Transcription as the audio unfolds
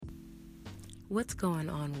What's going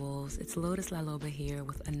on, wolves? It's Lotus Laloba here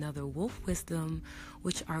with another Wolf Wisdom,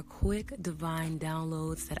 which are quick divine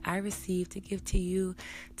downloads that I receive to give to you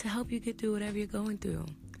to help you get through whatever you're going through.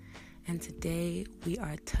 And today we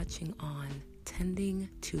are touching on tending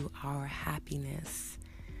to our happiness.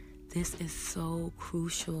 This is so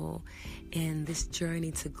crucial in this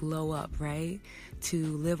journey to glow up, right?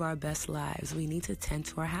 To live our best lives. We need to tend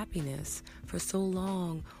to our happiness. For so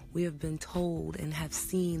long, we have been told and have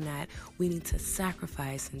seen that we need to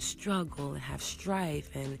sacrifice and struggle and have strife,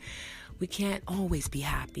 and we can't always be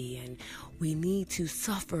happy, and we need to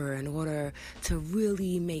suffer in order to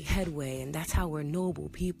really make headway, and that's how we're noble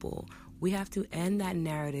people. We have to end that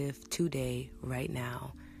narrative today, right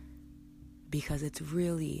now, because it's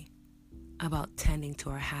really about tending to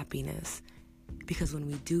our happiness. Because when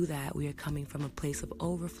we do that, we are coming from a place of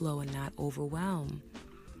overflow and not overwhelm.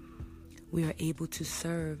 We are able to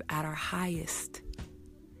serve at our highest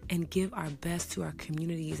and give our best to our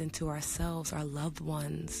communities and to ourselves, our loved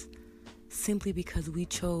ones, simply because we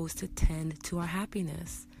chose to tend to our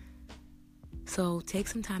happiness. So take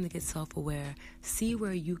some time to get self-aware. See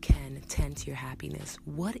where you can tend to your happiness.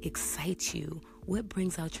 What excites you? What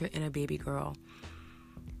brings out your inner baby girl?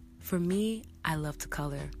 For me, I love to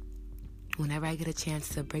color. Whenever I get a chance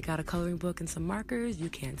to break out a coloring book and some markers, you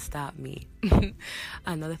can't stop me.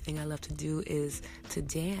 Another thing I love to do is to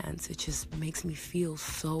dance. It just makes me feel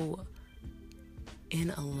so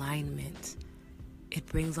in alignment. It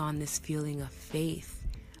brings on this feeling of faith,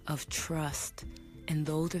 of trust, and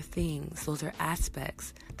those are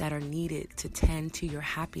aspects that are needed to tend to your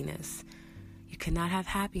happiness. You cannot have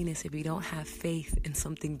happiness if you don't have faith in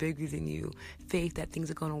something bigger than you, faith that things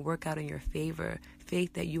are going to work out in your favor,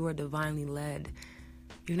 faith that you are divinely led.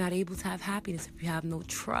 You're not able to have happiness if you have no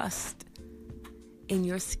trust in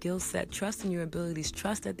your skill set, trust in your abilities,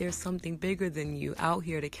 trust that there's something bigger than you out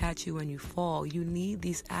here to catch you when you fall. You need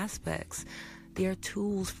these aspects. They are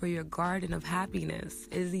tools for your garden of happiness.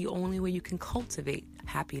 It is the only way you can cultivate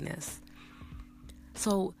happiness.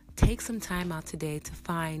 So take some time out today to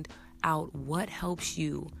find out what helps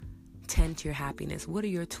you tend to your happiness. What are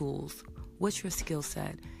your tools? What's your skill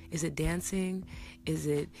set? Is it dancing? Is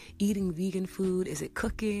it eating vegan food? Is it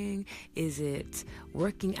cooking? Is it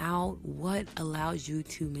working out? What allows you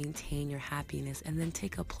to maintain your happiness? And then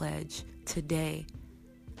take a pledge. Today,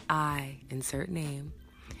 I, insert name,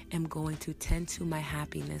 am going to tend to my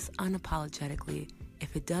happiness unapologetically.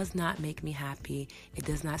 If it does not make me happy, it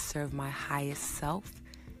does not serve my highest self,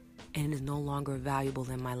 and it is no longer valuable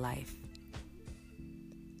in my life.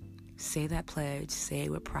 Say that pledge, say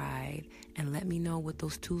it with pride, and let me know what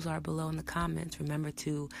those tools are below in the comments. Remember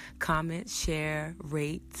to comment, share,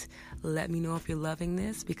 rate. Let me know if you're loving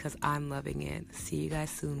this, because I'm loving it. See you guys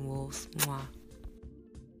soon, wolves. Mwah.